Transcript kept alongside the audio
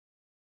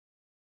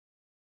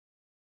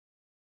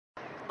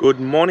Good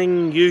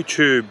morning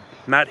YouTube,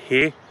 Matt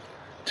here.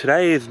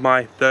 Today is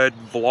my third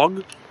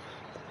vlog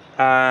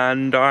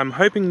and I'm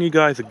hoping you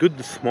guys are good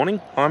this morning.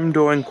 I'm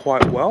doing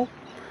quite well,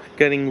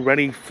 getting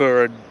ready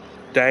for a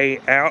day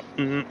out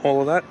and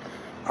all of that.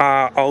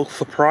 I'll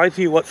surprise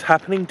you what's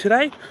happening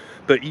today,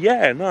 but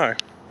yeah, no.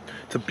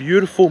 It's a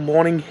beautiful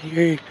morning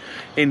here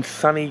in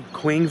sunny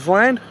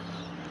Queensland.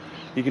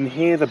 You can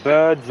hear the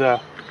birds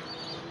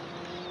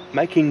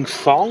making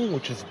song,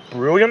 which is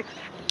brilliant.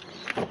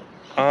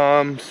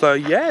 So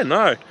yeah,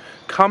 no,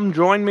 come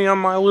join me on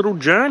my little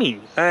journey,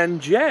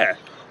 and yeah,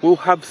 we'll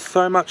have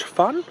so much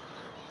fun,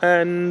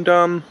 and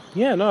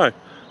yeah, no,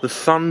 the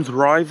sun's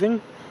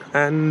rising,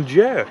 and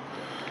yeah,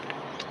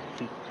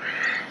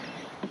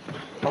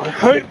 I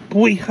hope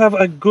we have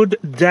a good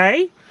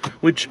day,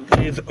 which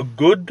is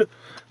good,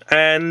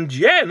 and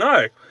yeah,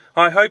 no,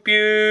 I hope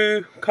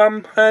you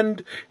come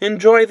and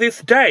enjoy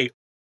this day.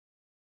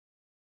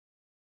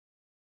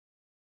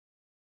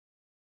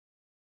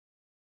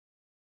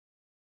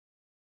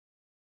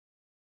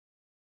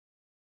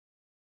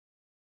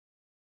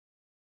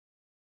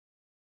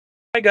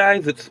 Hi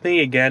guys, it's me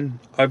again.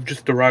 I've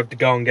just arrived to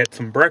go and get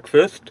some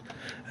breakfast,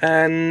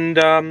 and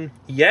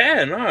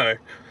yeah, no,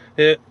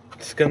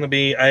 it's gonna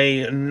be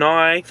a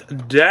nice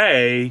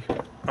day.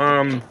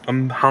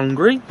 I'm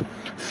hungry,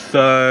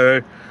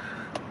 so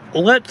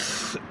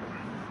let's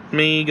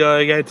me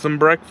go get some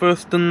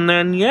breakfast, and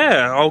then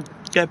yeah, I'll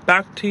get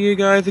back to you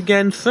guys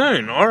again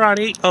soon.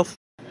 Alrighty,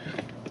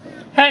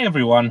 Hey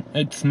everyone,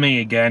 it's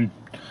me again.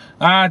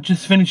 I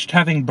just finished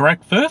having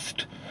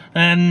breakfast,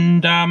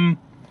 and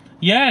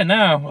yeah,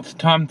 no, it's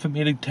time for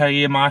me to tell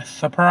you my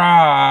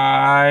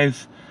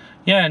surprise.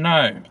 Yeah,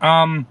 no,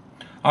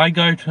 I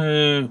go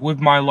to,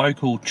 with my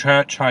local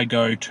church I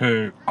go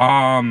to,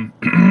 I'm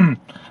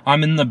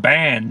in the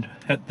band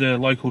at the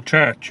local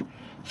church.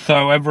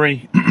 So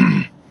every,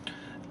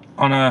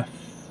 the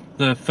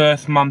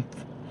first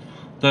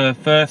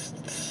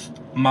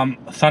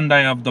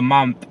Sunday of the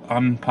month,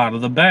 I'm part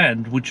of the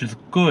band, which is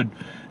good.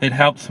 It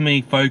helps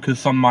me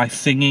focus on my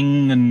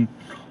singing and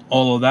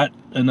all of that,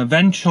 and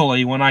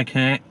eventually when I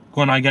get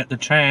the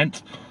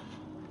chance,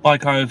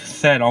 like I've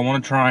said, I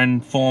want to try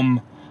and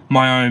form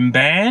my own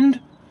band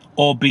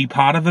or be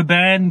part of a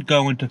band,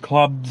 go into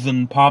clubs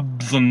and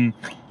pubs and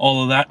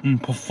all of that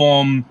and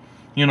perform,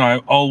 you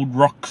know, old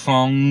rock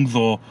songs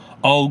or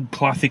old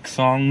classic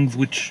songs,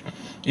 which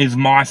is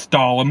my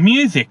style of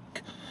music.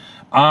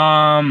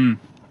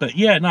 But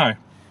yeah, no.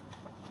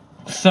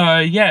 So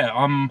yeah,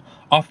 I'm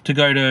off to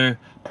go to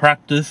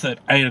practice at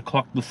 8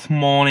 o'clock this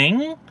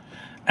morning.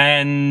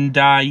 And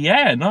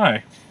yeah, no,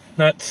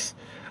 that's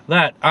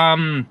that.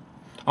 I've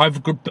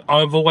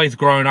always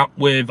grown up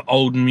with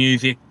old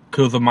music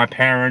because of my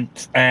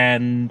parents,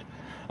 and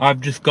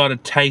I've just got a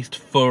taste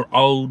for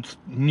old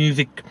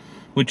music,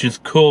 which is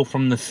cool,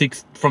 from the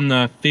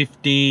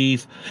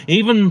 50s,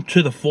 even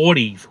to the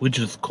 40s, which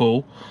is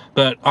cool.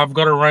 But I've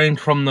got a range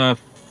from the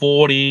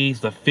 40s,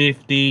 the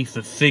 50s,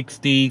 the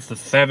 60s, the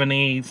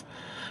 70s,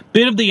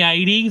 bit of the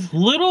 80s,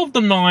 little of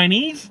the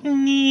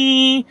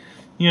 90s,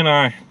 you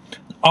know.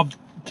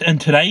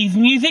 And today's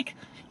music,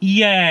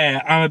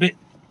 yeah, I'm a bit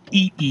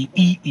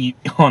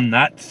on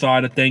that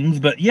side of things,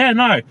 but yeah,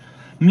 no,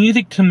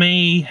 music to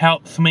me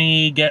helps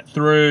me get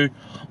through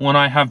when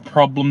I have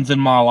problems in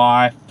my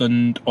life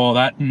and all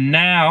that.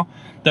 Now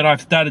that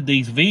I've started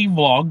these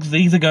vlogs,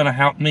 these are going to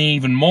help me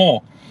even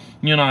more,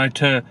 you know,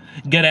 to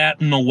get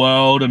out in the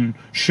world and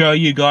show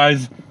you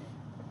guys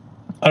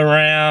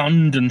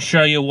around and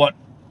show you what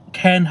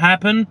can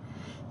happen.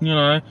 You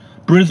know,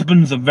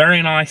 Brisbane's a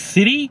very nice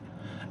city,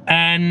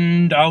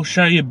 and I'll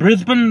show you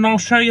Brisbane, and I'll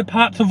show you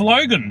parts of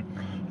Logan.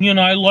 You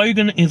know,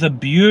 Logan is a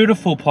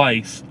beautiful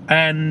place,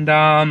 and,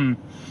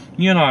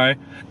 you know,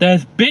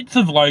 there's bits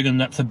of Logan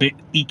that's a bit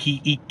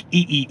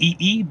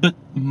icky, but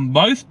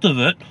most of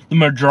it, the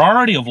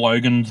majority of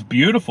Logan's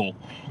beautiful.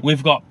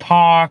 We've got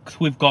parks,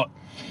 we've got,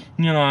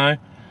 you know,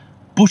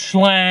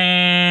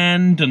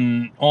 bushland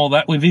and all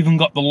that. We've even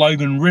got the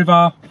Logan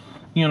River.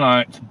 You know,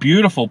 it's a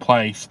beautiful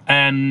place,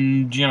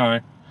 and, you know,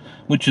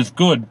 which is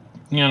good.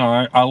 You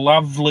know, I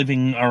love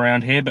living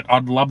around here, but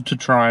I'd love to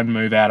try and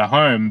move out of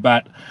home.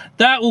 But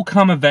that will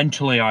come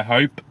eventually, I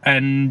hope.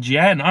 And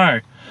yeah,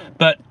 no.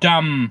 But,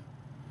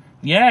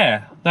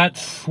 yeah,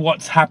 that's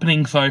what's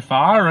happening so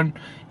far. And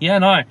yeah,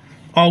 no,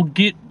 I'll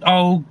give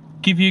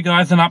you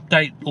guys an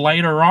update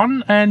later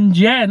on. And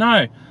yeah,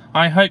 no,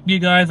 I hope you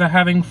guys are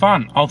having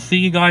fun. I'll see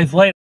you guys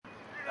later.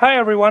 Hey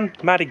everyone,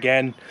 Matt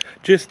again.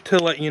 Just to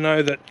let you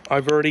know that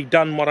I've already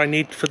done what I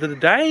need for the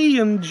day.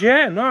 And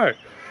yeah, no,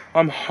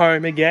 I'm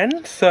home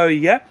again, so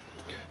yeah,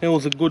 it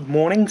was a good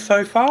morning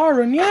so far,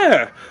 and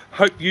yeah,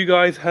 hope you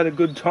guys had a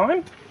good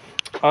time.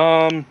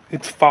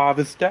 It's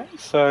Father's Day,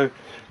 so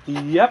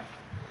yep,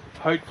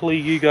 hopefully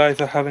you guys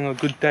are having a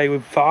good day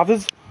with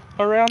fathers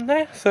around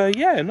there. So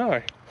yeah,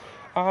 no,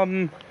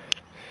 yeah,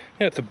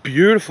 it's a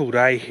beautiful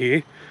day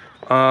here.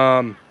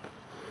 Not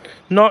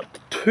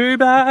too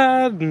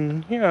bad,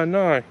 and yeah,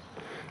 no,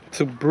 it's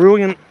a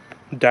brilliant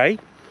day,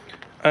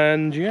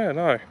 and yeah,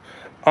 no,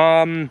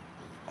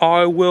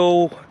 I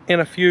will, in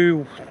a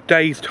few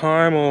days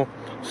time or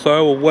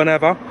so, or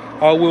whenever,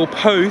 I will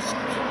post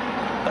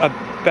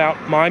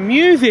about my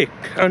music,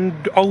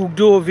 and I'll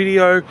do a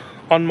video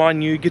on my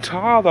new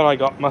guitar that I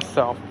got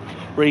myself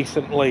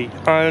recently.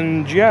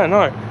 And yeah,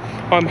 no,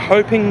 I'm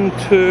hoping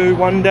to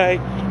one day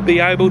be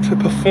able to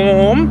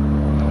perform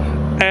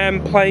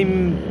and play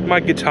my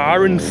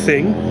guitar and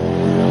sing.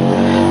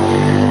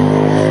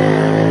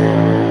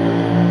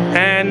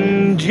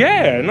 And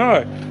yeah,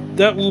 no,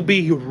 that will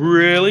be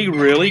really,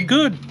 really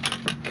good.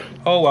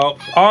 Oh well,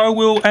 I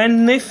will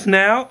end this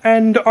now,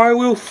 and I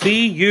will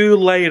see you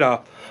later.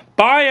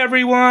 Bye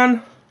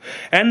everyone,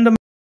 and